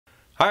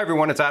Hi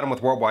everyone, it's Adam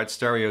with Worldwide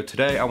Stereo.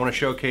 Today I want to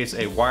showcase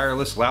a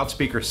wireless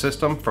loudspeaker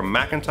system from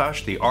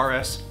McIntosh, the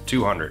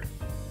RS200.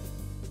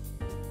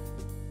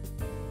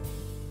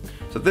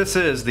 So this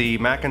is the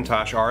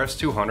McIntosh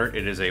RS200.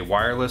 It is a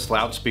wireless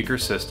loudspeaker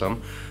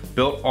system.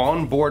 Built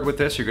on board with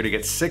this, you're going to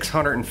get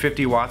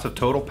 650 watts of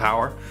total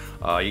power.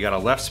 You got a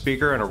left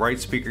speaker and a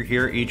right speaker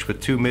here, each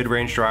with two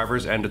mid-range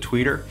drivers and a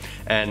tweeter.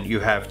 And you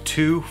have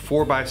two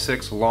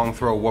 4x6 long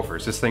throw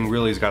woofers. This thing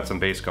really has got some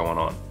bass going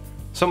on.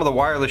 Some of the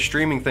wireless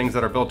streaming things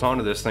that are built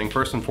onto this thing,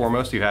 first and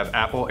foremost, you have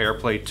Apple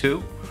AirPlay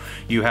 2.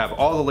 You have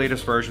all the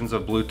latest versions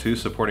of Bluetooth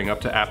supporting up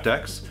to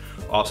aptX.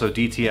 Also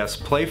DTS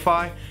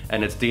Play-Fi,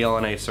 and it's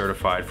DLNA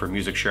certified for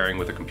music sharing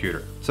with a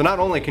computer. So not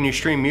only can you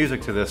stream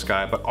music to this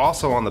guy, but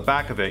also on the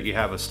back of it you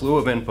have a slew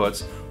of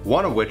inputs,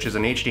 one of which is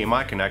an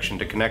HDMI connection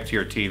to connect to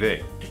your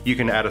TV. You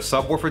can add a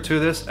subwoofer to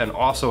this and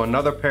also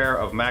another pair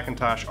of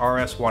McIntosh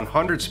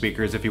RS100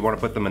 speakers if you want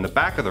to put them in the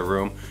back of the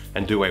room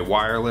and do a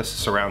wireless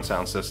surround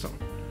sound system.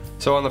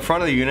 So on the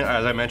front of the unit,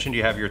 as I mentioned,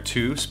 you have your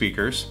two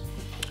speakers,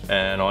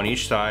 and on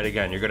each side,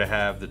 again, you're going to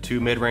have the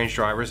two mid-range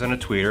drivers and a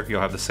tweeter.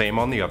 You'll have the same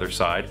on the other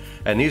side,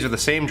 and these are the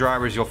same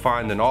drivers you'll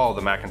find in all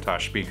the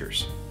McIntosh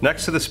speakers.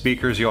 Next to the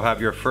speakers, you'll have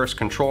your first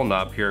control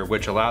knob here,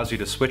 which allows you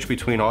to switch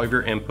between all of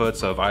your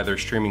inputs of either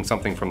streaming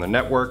something from the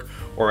network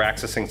or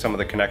accessing some of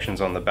the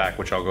connections on the back,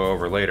 which I'll go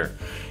over later.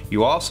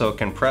 You also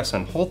can press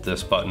and hold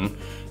this button,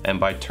 and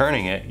by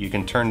turning it, you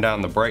can turn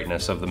down the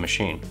brightness of the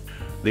machine.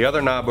 The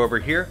other knob over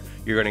here,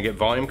 you're going to get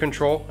volume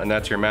control, and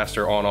that's your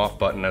master on-off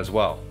button as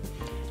well.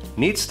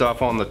 Neat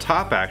stuff on the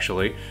top,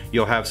 actually,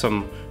 you'll have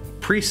some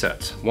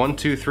presets, 1,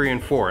 2, 3,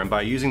 and 4, and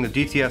by using the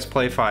DTS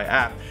Play-Fi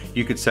app,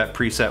 you could set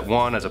preset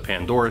 1 as a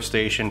Pandora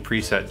station,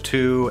 preset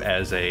 2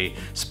 as a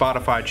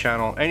Spotify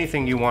channel,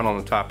 anything you want on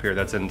the top here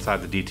that's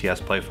inside the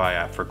DTS Play-Fi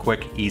app for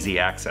quick, easy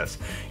access.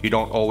 You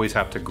don't always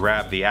have to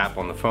grab the app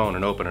on the phone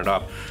and open it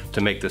up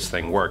to make this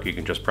thing work. You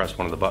can just press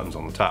one of the buttons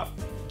on the top.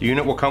 The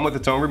unit will come with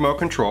its own remote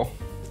control,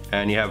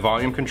 and you have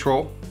volume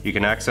control. You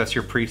can access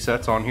your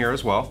presets on here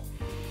as well.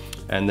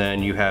 And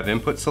then you have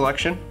input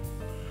selection,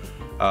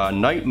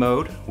 night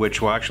mode,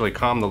 which will actually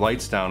calm the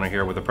lights down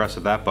here with the press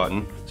of that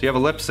button. So you have a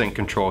lip sync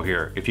control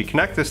here. If you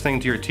connect this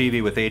thing to your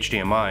TV with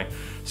HDMI,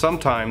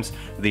 sometimes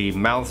the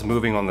mouths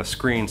moving on the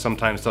screen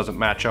sometimes doesn't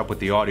match up with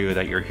the audio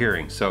that you're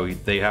hearing. So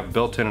they have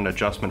built in an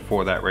adjustment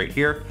for that right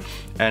here.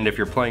 And if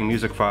you're playing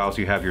music files,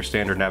 you have your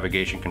standard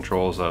navigation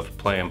controls of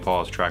play and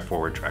pause, track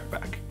forward, track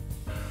back.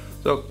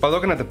 So by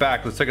looking at the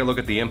back, let's take a look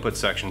at the input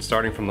section.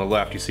 Starting from the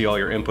left, you see all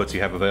your inputs you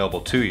have available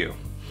to you.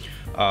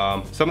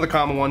 Some of the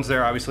common ones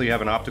there, obviously you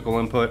have an optical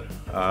input.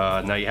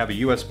 Now you have a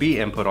USB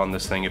input on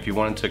this thing if you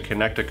wanted to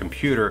connect a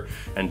computer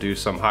and do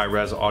some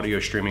high-res audio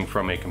streaming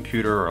from a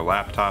computer or a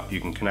laptop.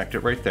 You can connect it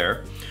right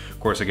there.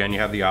 Of course, again, you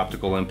have the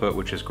optical input,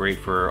 which is great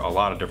for a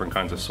lot of different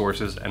kinds of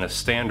sources, and a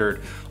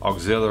standard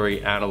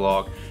auxiliary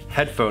analog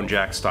headphone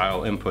jack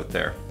style input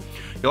there.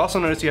 You'll also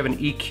notice you have an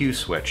EQ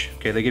switch.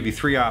 Okay, they give you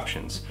three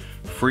options: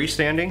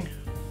 freestanding,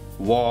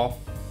 wall,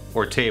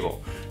 or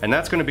table. And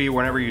that's going to be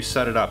whenever you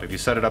set it up. If you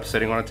set it up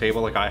sitting on a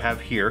table like I have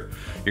here,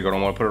 you're going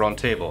to want to put it on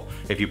table.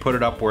 If you put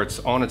it up where it's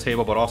on a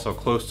table but also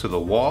close to the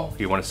wall,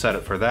 you want to set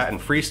it for that. And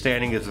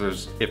freestanding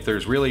is if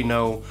there's really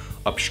no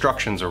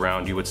obstructions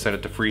around, you would set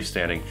it to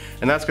freestanding.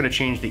 And that's going to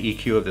change the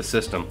EQ of the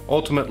system.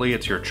 Ultimately,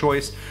 it's your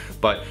choice,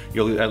 but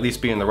you'll at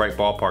least be in the right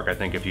ballpark, I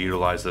think, if you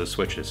utilize those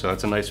switches. So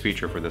that's a nice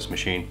feature for this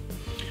machine.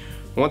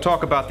 I want to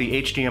talk about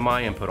the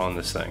HDMI input on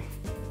this thing.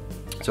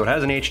 So it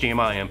has an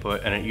HDMI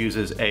input and it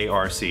uses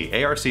ARC.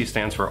 ARC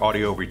stands for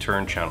Audio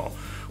Return Channel.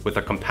 With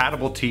a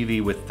compatible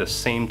TV with the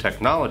same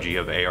technology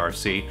of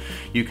ARC,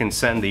 you can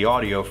send the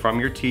audio from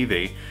your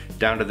TV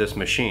down to this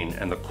machine.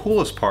 And the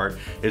coolest part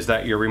is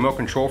that your remote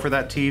control for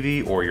that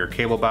TV or your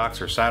cable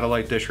box or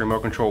satellite dish remote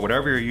control,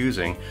 whatever you're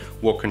using,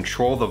 will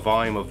control the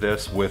volume of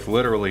this with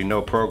literally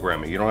no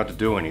programming. You don't have to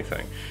do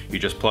anything. You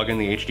just plug in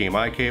the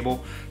HDMI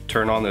cable,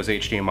 turn on those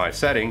HDMI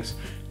settings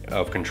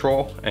of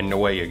control, and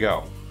away you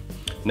go.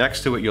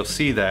 Next to it, you'll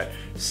see that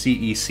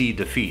CEC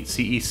defeat.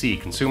 CEC,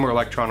 Consumer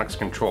Electronics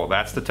Control.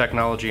 That's the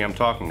technology I'm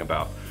talking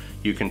about.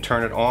 You can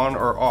turn it on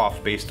or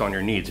off based on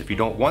your needs. If you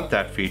don't want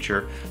that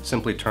feature,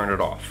 simply turn it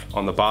off.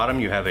 On the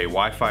bottom, you have a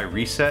Wi-Fi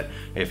reset.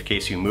 In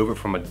case you move it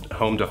from a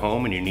home to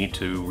home and you need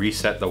to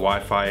reset the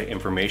Wi-Fi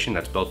information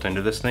that's built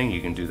into this thing, you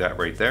can do that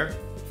right there.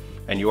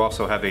 And you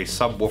also have a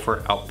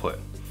subwoofer output.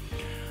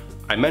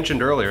 I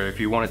mentioned earlier, if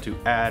you wanted to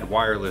add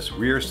wireless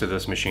rears to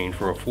this machine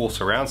for a full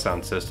surround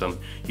sound system,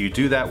 you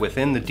do that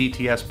within the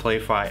DTS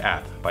Play-Fi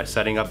app. By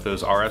setting up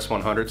those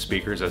RS100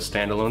 speakers as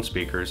standalone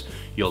speakers,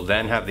 you'll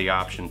then have the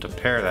option to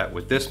pair that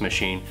with this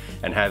machine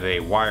and have a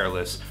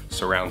wireless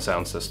surround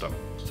sound system.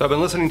 So I've been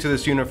listening to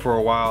this unit for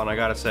a while, and I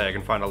gotta say I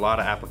can find a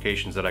lot of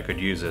applications that I could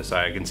use this.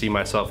 I can see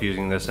myself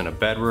using this in a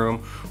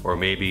bedroom or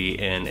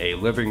maybe in a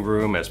living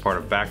room as part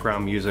of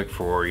background music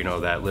for, you know,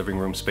 that living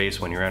room space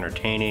when you're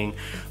entertaining.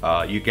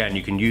 You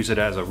can use it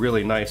as a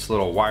really nice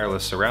little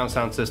wireless surround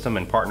sound system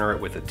and partner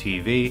it with a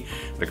TV.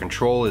 The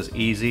control is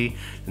easy,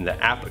 and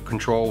the app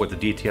control with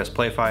the DTS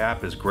Play-Fi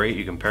app is great.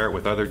 You can pair it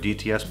with other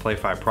DTS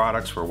Play-Fi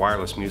products for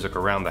wireless music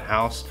around the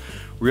house.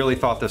 Really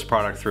thought this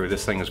product through.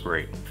 This thing is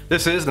great.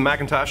 This is the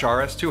McIntosh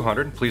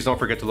RS200. Please don't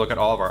forget to look at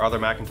all of our other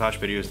McIntosh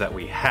videos that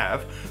we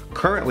have.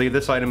 Currently,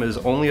 this item is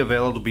only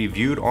available to be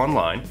viewed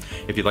online.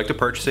 If you'd like to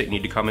purchase it, you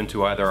need to come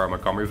into either our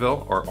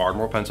Montgomeryville or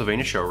Ardmore,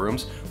 Pennsylvania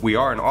showrooms. We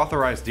are an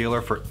authorized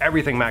dealer for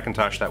everything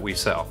McIntosh that we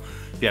sell.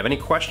 If you have any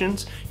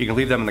questions, you can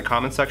leave them in the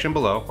comment section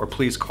below, or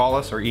please call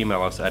us or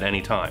email us at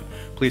any time.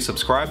 Please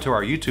subscribe to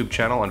our YouTube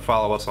channel and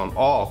follow us on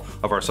all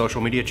of our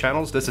social media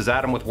channels. This is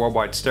Adam with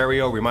Worldwide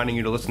Stereo, reminding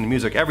you to listen to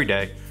music every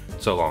day.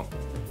 So long.